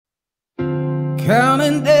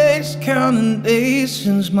Counting days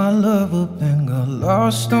since my love up and got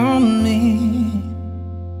lost on me.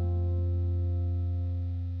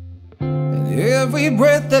 And every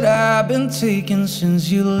breath that I've been taking since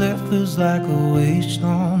you left feels like a waste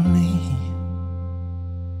on me.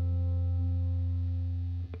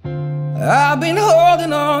 I've been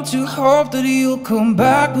holding on to hope that you'll come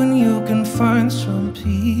back when you can find some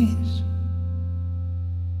peace.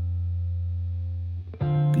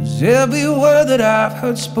 Cause every word that I've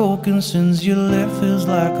heard spoken since you left feels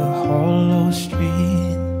like a hollow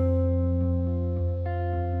street.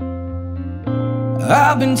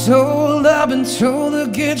 I've been told to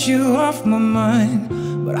get you off my mind,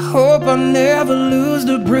 but I hope I never lose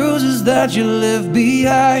the bruises that you left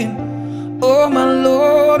behind. Oh my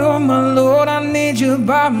Lord, I need you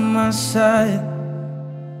by my side.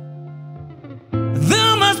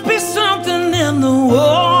 There must be something in the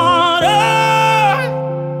water,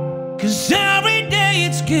 'cause every day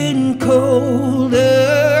it's getting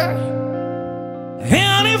colder.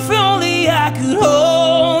 And if only I could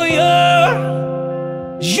hold you,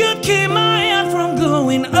 you'd keep my hand from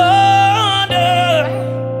going under.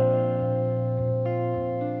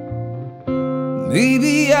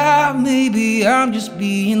 Maybe I'm just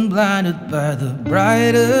being blinded by the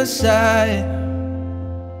brighter side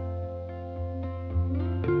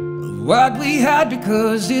of what we had,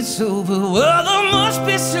 because it's over. Well, there must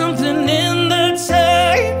be something in the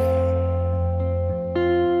tide.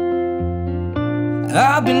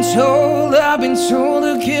 I've been told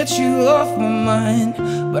to get you off my mind,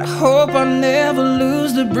 but I hope I never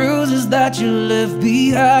lose the bruises that you left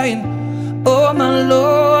behind. Oh my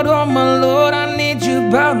Lord, I need you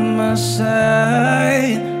by my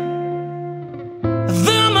side.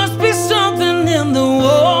 There must be something in the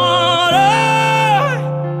water,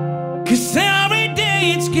 'cause every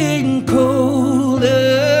day it's getting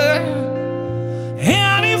colder.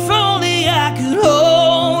 And if only I could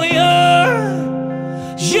hold you,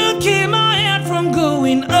 you'd keep my hand from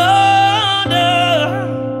going under.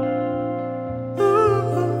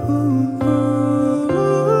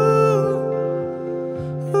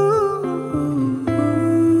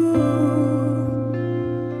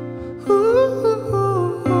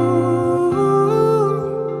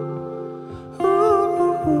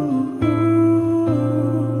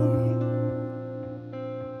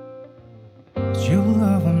 It's your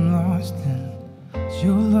love I'm lost in. It's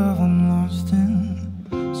your love I'm lost in.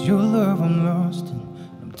 It's your love I'm lost in.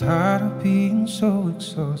 I'm tired of being so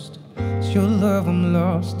exhausted. It's your love I'm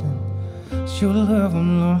lost in. It's your love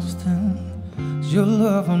I'm lost in. It's your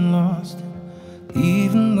love I'm lost in.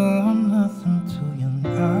 Even though I'm nothing to you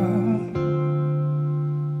now.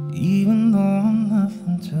 Even though I'm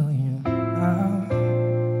nothing to you now.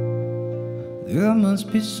 There must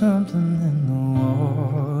be something in the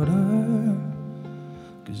water,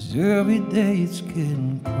 'cause every day it's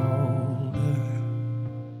getting colder.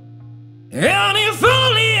 And if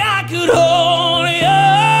only I could hold you,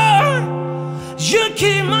 you'd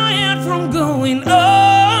keep my hand from going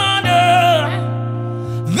under.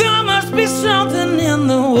 There must be something in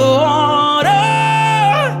the water,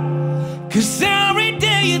 'cause every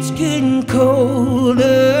day it's getting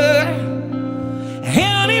colder.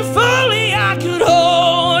 And if only I could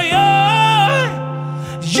hold you,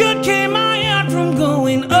 you'd keep my